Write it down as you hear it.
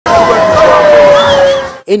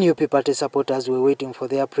NUP party supporters were waiting for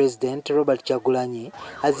their president, Robert Kyagulanyi,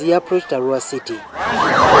 as he approached Arua city.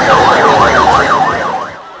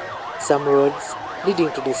 Some roads leading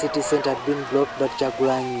to the city centre had been blocked, but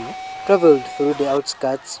Kyagulanyi travelled through the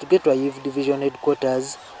outskirts to get to Youth Division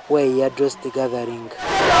headquarters, where he addressed the gathering.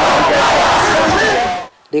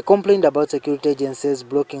 They complained about security agencies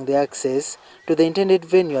blocking the access to the intended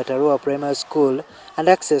venue at Arua Primary School and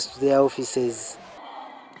access to their offices.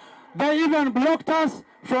 They even blocked us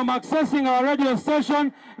from accessing our radio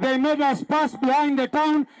station. They made us pass behind the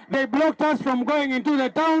town. They blocked us from going into the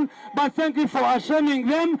town. But thank you for ashaming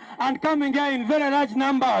them and coming here in very large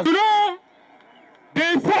numbers. You know,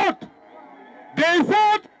 they thought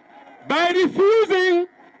by refusing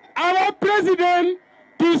our president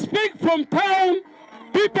to speak from town,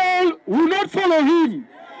 people will not follow him.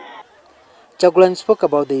 Kyagulanyi spoke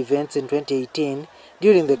about the events in 2018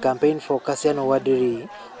 during the campaign for Kasiano Wadiri,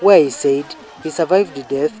 where he said he survived the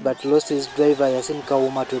death but lost his driver Yasin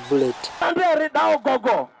Kawuma to a bullet.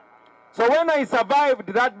 So when I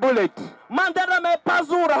survived that bullet,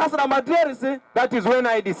 that is when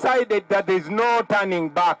I decided that there is no turning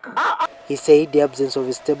back. He said the absence of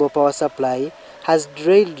a stable power supply has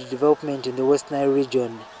derailed development in the West Nile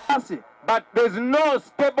region. But there is no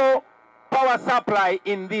stable power supply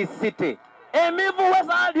in this city. Right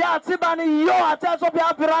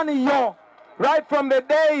from the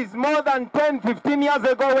days more than 10-15 years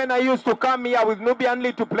ago when I used to come here with Nubian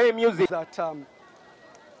Lee to play music. That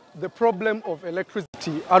the problem of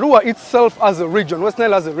electricity, Arua itself as a region, West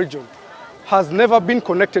Nile as a region, has never been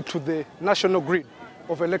connected to the national grid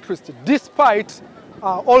of electricity, despite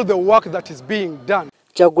all the work that is being done.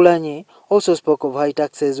 Kyagulanyi also spoke of high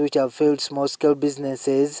taxes which have failed small-scale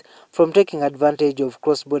businesses from taking advantage of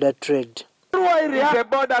cross-border trade. Arua is a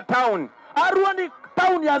border town. Arua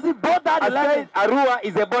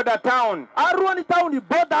is a border town.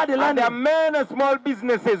 And there are many small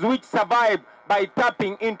businesses which survive by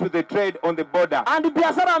tapping into the trade on the border. But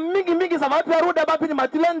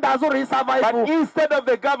instead of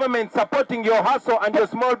the government supporting your hustle and your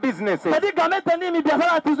small businesses,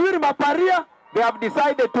 they have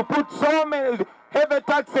decided to put so many heavy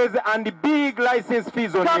taxes and big license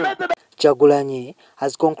fees on you. Kyagulanyi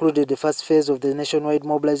has concluded the first phase of the nationwide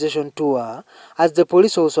mobilization tour as the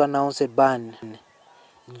police also announced a ban.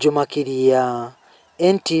 Jumakiria,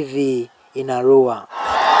 NTV in Arua.